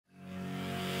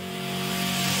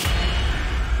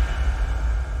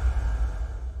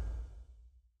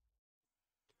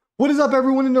What is up,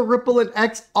 everyone in the Ripple and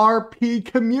XRP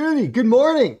community? Good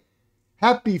morning.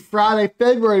 Happy Friday,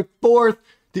 February 4th.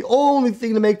 The only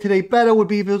thing to make today better would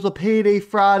be if it was a payday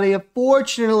Friday.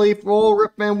 Unfortunately, for old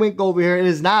Rip Van Wink over here, it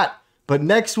is not. But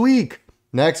next week's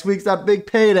that big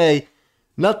payday.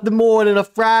 Nothing more than a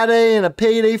Friday and a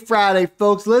payday Friday,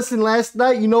 folks. Listen, last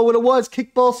night, you know what it was.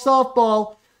 Kickball,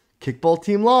 softball. Kickball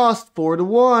team lost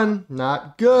 4-1.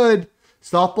 Not good.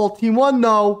 Softball team won,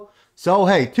 though. So,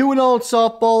 hey, 2-0 in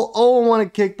softball, 0-1 in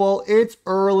kickball. It's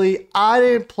early. I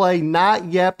didn't play, not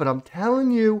yet, but I'm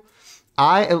telling you,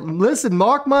 listen,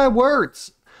 mark my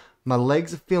words. My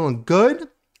legs are feeling good.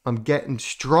 I'm getting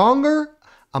stronger.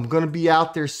 I'm going to be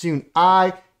out there soon.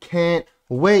 I can't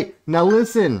wait. Now,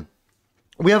 listen,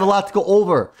 we have a lot to go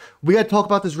over. We got to talk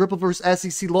about this Ripple versus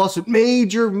SEC lawsuit.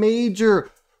 Major,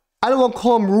 I don't want to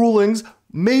call them rulings.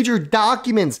 Major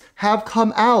documents have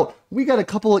come out. We got a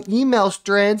couple of email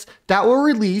strands that were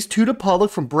released to the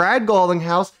public from Brad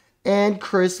Garlinghouse and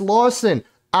Chris Lawson.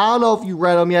 I don't know if you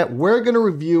read them yet. We're going to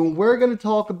review. We're going to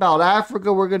talk about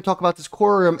Africa. We're going to talk about this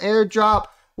Quorum airdrop.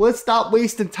 Let's stop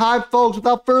wasting time, folks.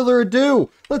 Without further ado,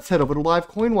 let's head over to Live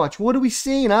Coin Watch. What are we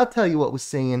seeing? I'll tell you what we're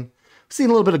seeing. We're seeing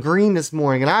a little bit of green this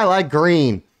morning, and I like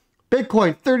green.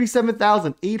 Bitcoin,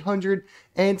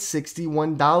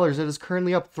 $37,861. It is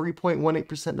currently up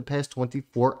 3.18% in the past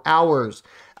 24 hours.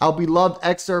 Our beloved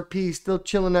XRP still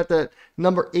chilling at the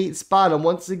number 8 spot. And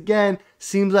once again,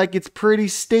 seems like it's pretty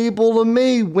stable to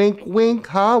me. Wink, wink,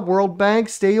 huh? World Bank,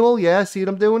 stable. Yeah, see what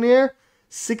I'm doing here?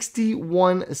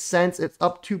 61 cents. It's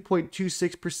up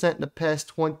 2.26% in the past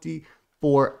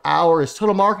 24 hours.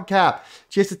 Total market cap,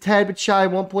 just a tad bit shy,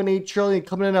 1.8 trillion,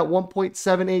 coming in at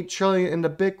 1.78 trillion. And the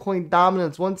Bitcoin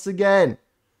dominance, once again,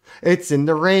 it's in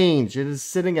the range. It is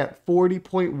sitting at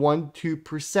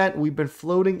 40.12%. We've been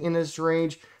floating in this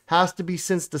range. Has to be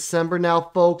since December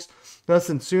now, folks.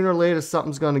 Listen, sooner or later,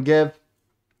 something's going to give.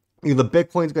 Either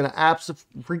Bitcoin's going to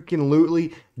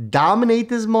absolutely dominate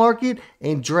this market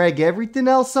and drag everything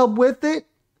else up with it,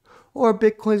 or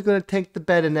Bitcoin's going to tank the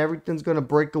bed and everything's going to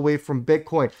break away from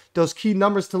Bitcoin. Those key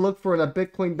numbers to look for in that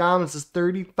Bitcoin dominance is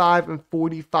 35 and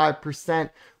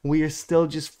 45%. We are still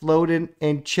just floating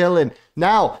and chilling.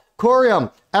 Now,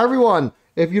 Quorum, everyone,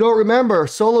 if you don't remember,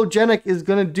 Sologenic is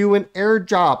going to do an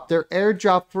airdrop. Their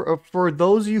airdrop for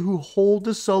those of you who hold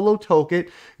the Solo token,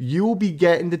 you will be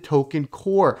getting the token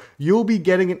core. You'll be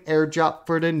getting an airdrop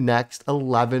for the next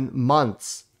 11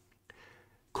 months.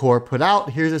 Core put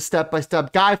out, here's a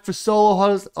step-by-step guide for solo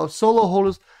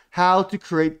holders how to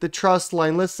create the trust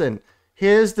line. Listen,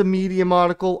 here's the Medium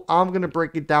article. I'm going to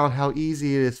break it down how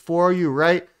easy it is for you,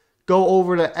 right? Go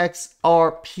over to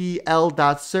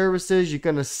xrpl.services. You're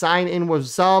going to sign in with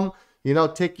Zum.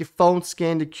 Take your phone,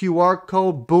 scan the QR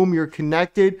code. Boom, you're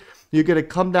connected. You're going to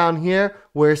come down here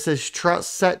where it says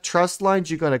set trust lines.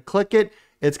 You're going to click it.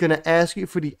 It's going to ask you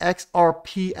for the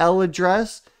XRPL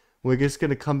address. We're just going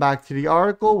to come back to the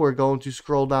article. We're going to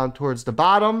scroll down towards the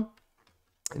bottom.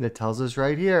 And it tells us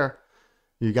right here.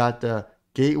 You got the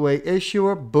gateway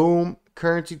issuer. Boom.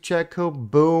 Currency check code.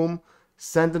 Boom.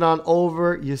 Send it on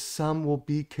over. Your sum will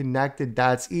be connected.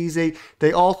 That's easy.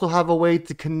 They also have a way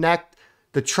to connect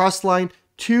the trust line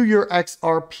to your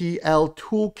XRPL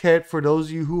toolkit for those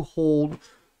of you who hold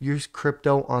your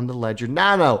crypto on the ledger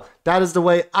Nano. That is the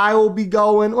way I will be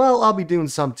going. Well, I'll be doing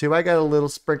some too. I got a little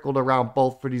sprinkled around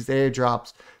both for these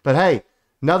airdrops. But hey,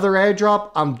 another airdrop,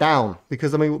 I'm down.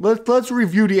 Because, let's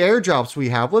review the airdrops we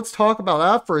have. Let's talk about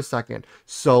that for a second.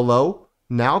 Solo,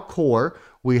 now Core.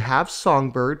 We have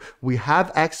Songbird. We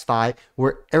have XFi.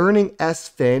 We're earning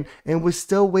SFIN. And we're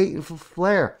still waiting for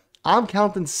Flare. I'm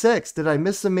counting 6. Did I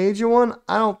miss a major one?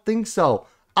 I don't think so.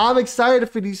 I'm excited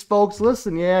for these folks.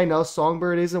 Listen, yeah, I know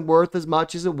Songbird isn't worth as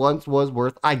much as it once was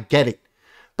worth. I get it.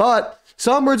 But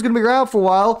Songbird's going to be around for a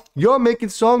while. You're making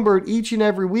Songbird each and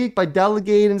every week by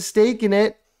delegating and staking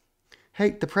it. Hey,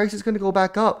 the price is going to go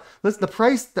back up. Listen,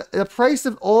 the price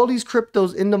of all these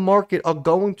cryptos in the market are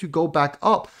going to go back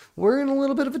up. We're in a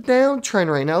little bit of a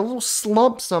downtrend right now. A little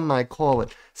slump, some might call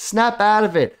it. Snap out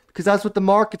of it. Because that's what the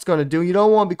market's going to do. You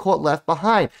don't want to be caught left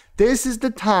behind. This is the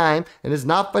time, and it's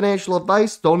not financial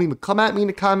advice. Don't even come at me in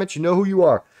the comments. You know who you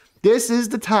are. This is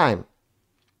the time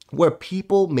where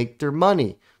people make their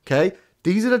money, okay?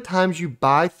 These are the times you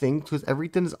buy things because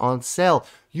everything is on sale.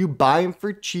 You buy them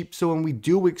for cheap, so when we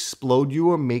do explode, you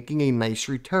are making a nice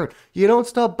return. You don't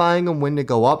stop buying them when they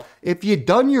go up. If you've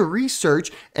done your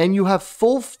research and you have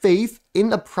full faith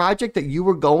in a project that you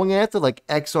were going after, like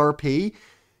XRP,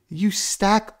 You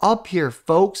stack up here,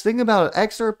 folks. Think about it.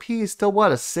 XRP is still,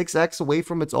 what, a 6x away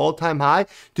from its all-time high?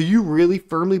 Do you really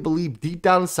firmly believe deep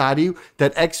down inside of you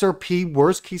that XRP,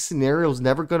 worst case scenario, is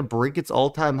never going to break its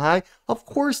all-time high? Of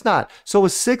course not. So a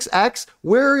 6x,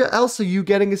 where else are you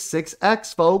getting a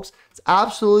 6x, folks? It's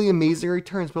absolutely amazing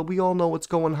returns, but we all know what's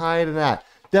going higher than that.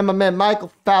 Then my man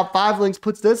Michael, Five Links,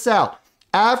 puts this out.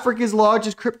 Africa's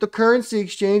largest cryptocurrency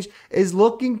exchange is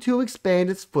looking to expand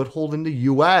its foothold in the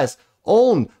U.S.,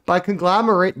 owned by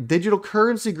conglomerate digital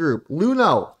currency group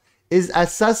Luno, is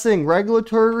assessing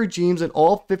regulatory regimes in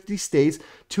all 50 states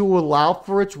to allow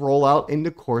for its rollout in the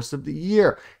course of the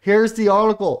year. Here's the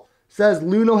article. It says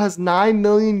Luno has 9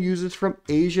 million users from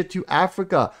Asia to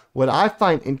Africa. What I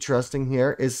find interesting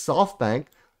here is SoftBank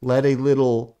led a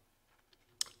little,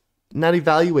 not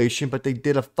evaluation, but they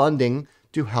did a funding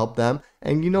to help them.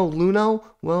 And you know, Luno,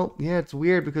 well, yeah, it's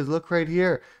weird because look right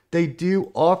here. They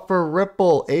do offer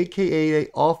Ripple, aka they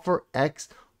offer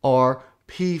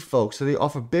XRP, folks. So they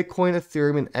offer Bitcoin,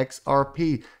 Ethereum, and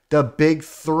XRP, the big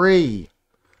three.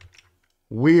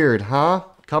 Weird, huh?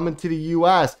 Coming to the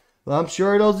US. Well, I'm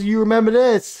sure those of you remember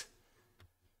this.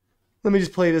 Let me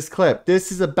just play this clip.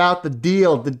 This is about the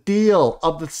deal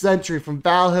of the century from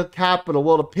Valhalla Capital.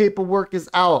 Well, the paperwork is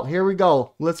out. Here we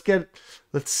go. Let's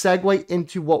segue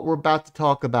into what we're about to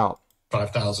talk about.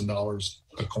 $5,000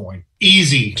 a coin.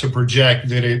 Easy to project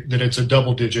that it's a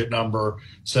double-digit number.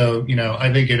 So, you know,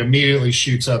 I think it immediately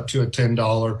shoots up to a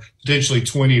 $10, potentially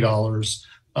 $20.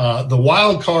 The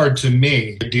wild card to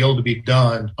me, the deal to be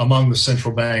done among the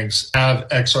central banks, have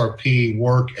XRP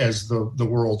work as the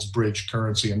world's bridge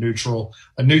currency, a neutral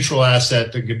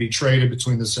asset that could be traded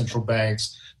between the central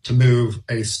banks to move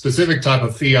a specific type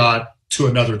of fiat to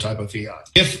another type of fiat.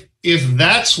 If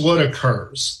that's what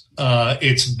occurs,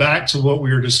 it's back to what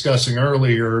we were discussing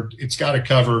earlier. It's got to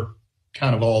cover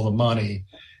kind of all the money.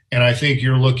 And I think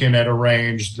you're looking at a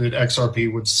range that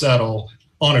XRP would settle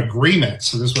on agreement.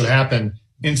 So this would happen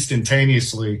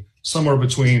instantaneously, somewhere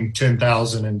between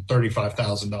 $10,000 and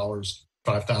 $35,000,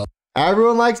 $5,000.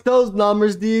 Everyone likes those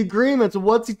numbers, the agreements.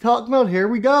 What's he talking about? Here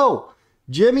we go.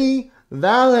 Jimmy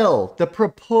Valhill, the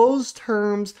proposed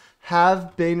terms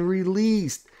have been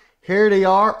released. Here they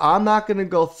are. I'm not going to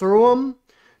go through them.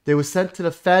 They were sent to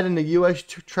the Fed and the U.S.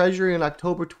 Treasury on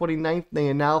October 29th. They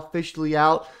are now officially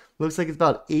out. Looks like it's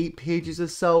about 8 pages or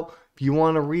so. If you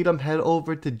want to read them, head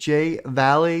over to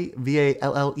jvallee,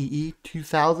 V-A-L-L-E-E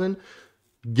 2000.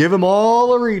 Give them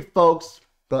all a read, folks.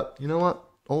 But you know what?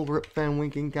 Old Rip Van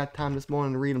Wink ain't got time this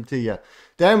morning to read them to you.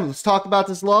 Then let's talk about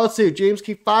this lawsuit. James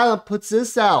K. Filan puts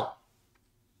this out.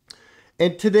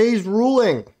 In today's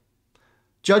ruling,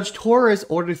 Judge Torres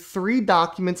ordered 3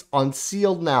 documents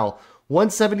unsealed now.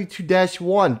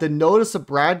 172-1, the notice of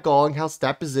Brad Garlinghouse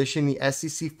deposition in the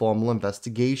SEC formal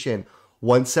investigation.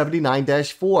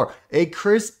 179-4, a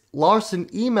Chris Larson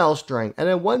email string. And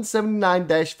then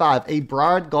 179-5, a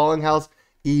Brad Garlinghouse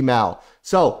email.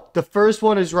 So the first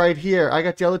one is right here. I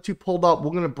got the other 2 pulled up.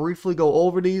 We're going to briefly go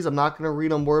over these. I'm not going to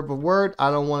read them word for word. I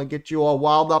don't want to get you all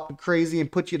wild up and crazy and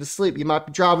put you to sleep. You might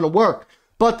be driving to work.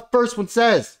 But the first one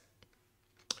says,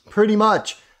 pretty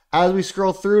much, as we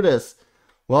scroll through this,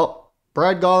 well,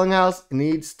 Brad Garlinghouse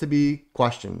needs to be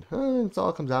questioned. That's all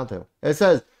it comes down to. It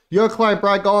says, your client,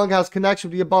 Brad Garlinghouse, connection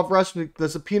with the above reference, the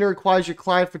subpoena requires your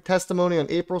client for testimony on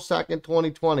April 2nd,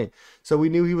 2020. So we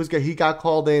knew he got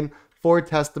called in for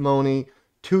testimony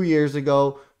 2 years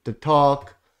ago to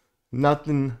talk.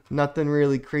 Nothing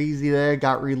really crazy there.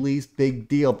 Got released, big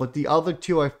deal. But the other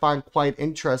 2 I find quite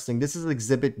interesting. This is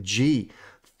Exhibit G,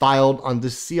 filed under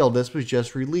seal. This was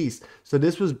just released. So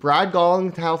this was Brad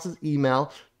Garlinghouse's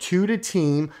email to the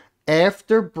team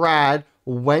after Brad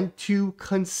went to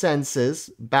consensus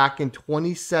back in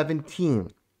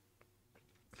 2017.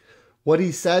 What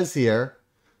he says here,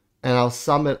 and I'll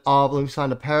sum it up. Let me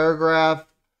find a paragraph.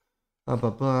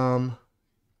 All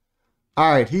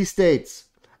right, he states,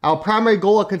 our primary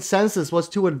goal of consensus was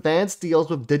to advance deals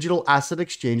with digital asset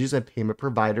exchanges and payment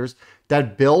providers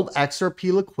that build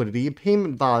XRP liquidity and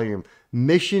payment volume.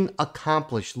 Mission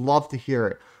accomplished. Love to hear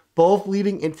it. Both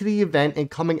leading into the event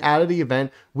and coming out of the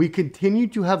event, we continue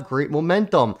to have great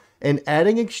momentum and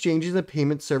adding exchanges and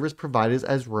payment service providers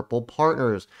as Ripple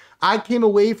partners. I came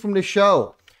away from the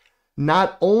show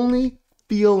not only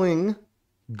feeling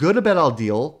good about our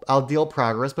deal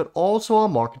progress, but also our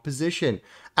market position,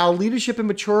 our leadership and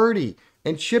maturity,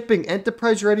 and shipping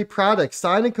enterprise-ready products,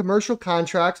 signing commercial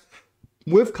contracts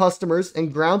with customers,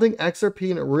 and grounding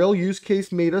XRP in a real use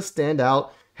case made us stand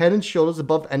out head and shoulders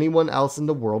above anyone else in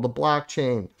the world of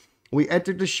blockchain. We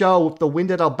entered the show with the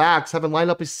wind at our backs, having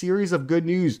lined up a series of good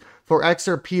news for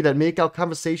XRP that make our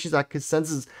conversations at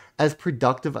Consensus as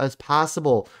productive as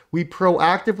possible. We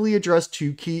proactively addressed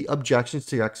 2 key objections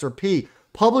to XRP,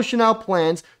 publishing our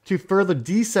plans to further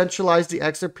decentralize the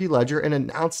XRP ledger and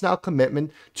announcing our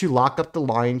commitment to lock up the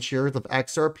lion's share of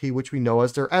XRP, which we know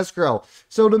as their escrow.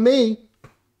 So to me,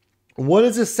 what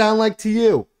does this sound like to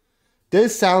you?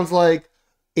 This sounds like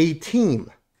a team.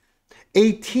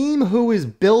 A team who is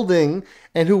building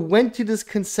and who went to this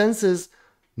Consensus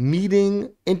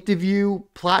meeting, interview,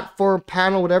 platform,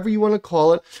 panel, whatever you want to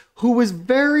call it, who was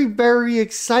very, very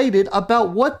excited about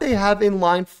what they have in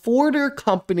line for their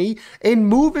company and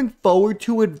moving forward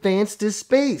to advance this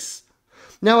space.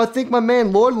 Now, I think my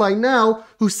man Lord Now,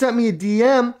 who sent me a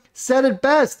DM, said it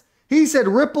best. He said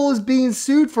Ripple is being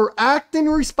sued for acting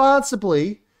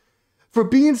responsibly, for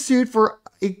being sued for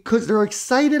because they're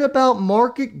excited about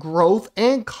market growth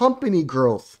and company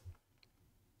growth.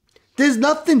 There's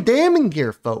nothing damning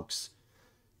here, folks.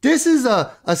 This is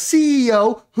a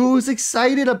CEO who is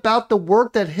excited about the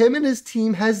work that him and his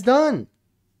team has done.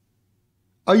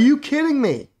 Are you kidding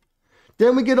me?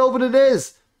 Then we get over to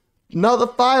this. Another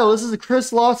file. This is a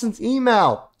Chris Lawson's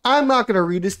email. I'm not going to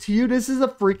read this to you. This is a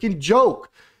freaking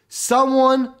joke.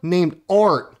 Someone named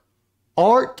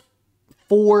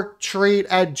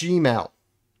Art4Trade@gmail.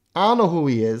 I don't know who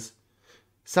he is.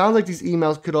 Sounds like these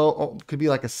emails could be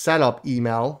like a setup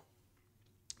email.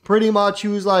 Pretty much he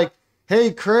was like,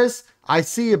 hey Chris, I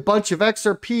see a bunch of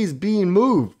XRPs being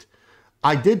moved.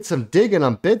 I did some digging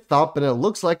on BitThump and it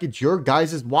looks like it's your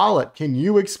guys' wallet. Can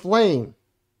you explain?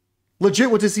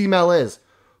 Legit what this email is.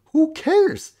 Who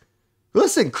cares?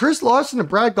 Listen, Chris Lawson and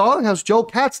Brad Garlinghouse, Joe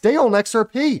Katz, they own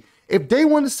XRP. If they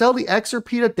want to sell the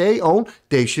XRP that they own,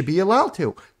 they should be allowed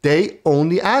to. They own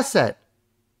the asset.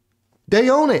 They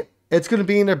own it. It's going to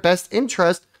be in their best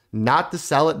interest not to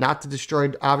sell it, not to destroy,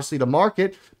 obviously, the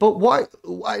market. But why?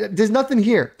 There's nothing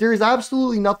here. There is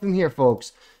absolutely nothing here,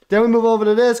 folks. Then we move over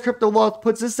to this. Crypto Law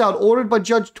puts this out. Ordered by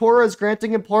Judge Torres,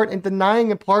 granting in part and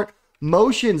denying in part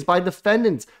motions by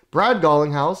defendants Brad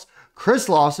Garlinghouse, Chris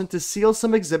Lawson to seal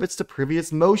some exhibits to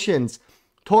previous motions.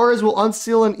 Torres will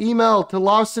unseal an email to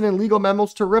Lawson and legal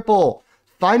memos to Ripple,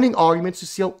 finding arguments to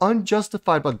seal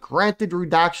unjustified but granted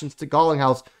redactions to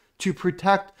Garlinghouse to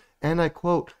protect, and I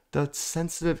quote, the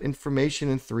sensitive information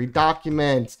in 3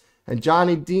 documents. And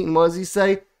Johnny Deaton, what does he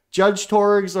say? Judge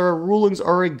Torres' rulings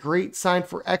are a great sign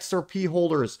for XRP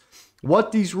holders.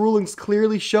 What these rulings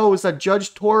clearly show is that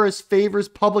Judge Torres favors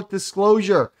public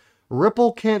disclosure.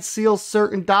 Ripple can't seal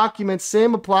certain documents.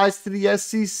 Same applies to the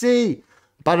SEC.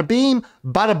 Bada beam,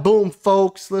 bada boom,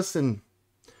 folks. Listen,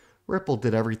 Ripple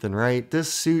did everything right.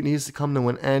 This suit needs to come to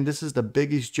an end. This is the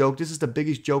biggest joke. This is the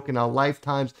biggest joke in our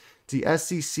lifetimes. The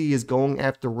SEC is going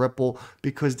after Ripple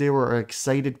because they were an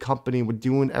excited company with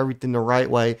doing everything the right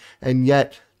way, and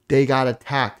yet they got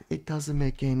attacked. It doesn't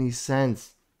make any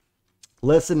sense.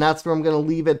 Listen, that's where I'm going to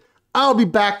leave it. I'll be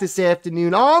back this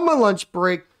afternoon on my lunch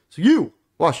break. So you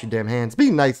wash your damn hands.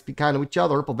 Be nice. Be kind to each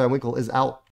other. Ripple Van Winkle is out.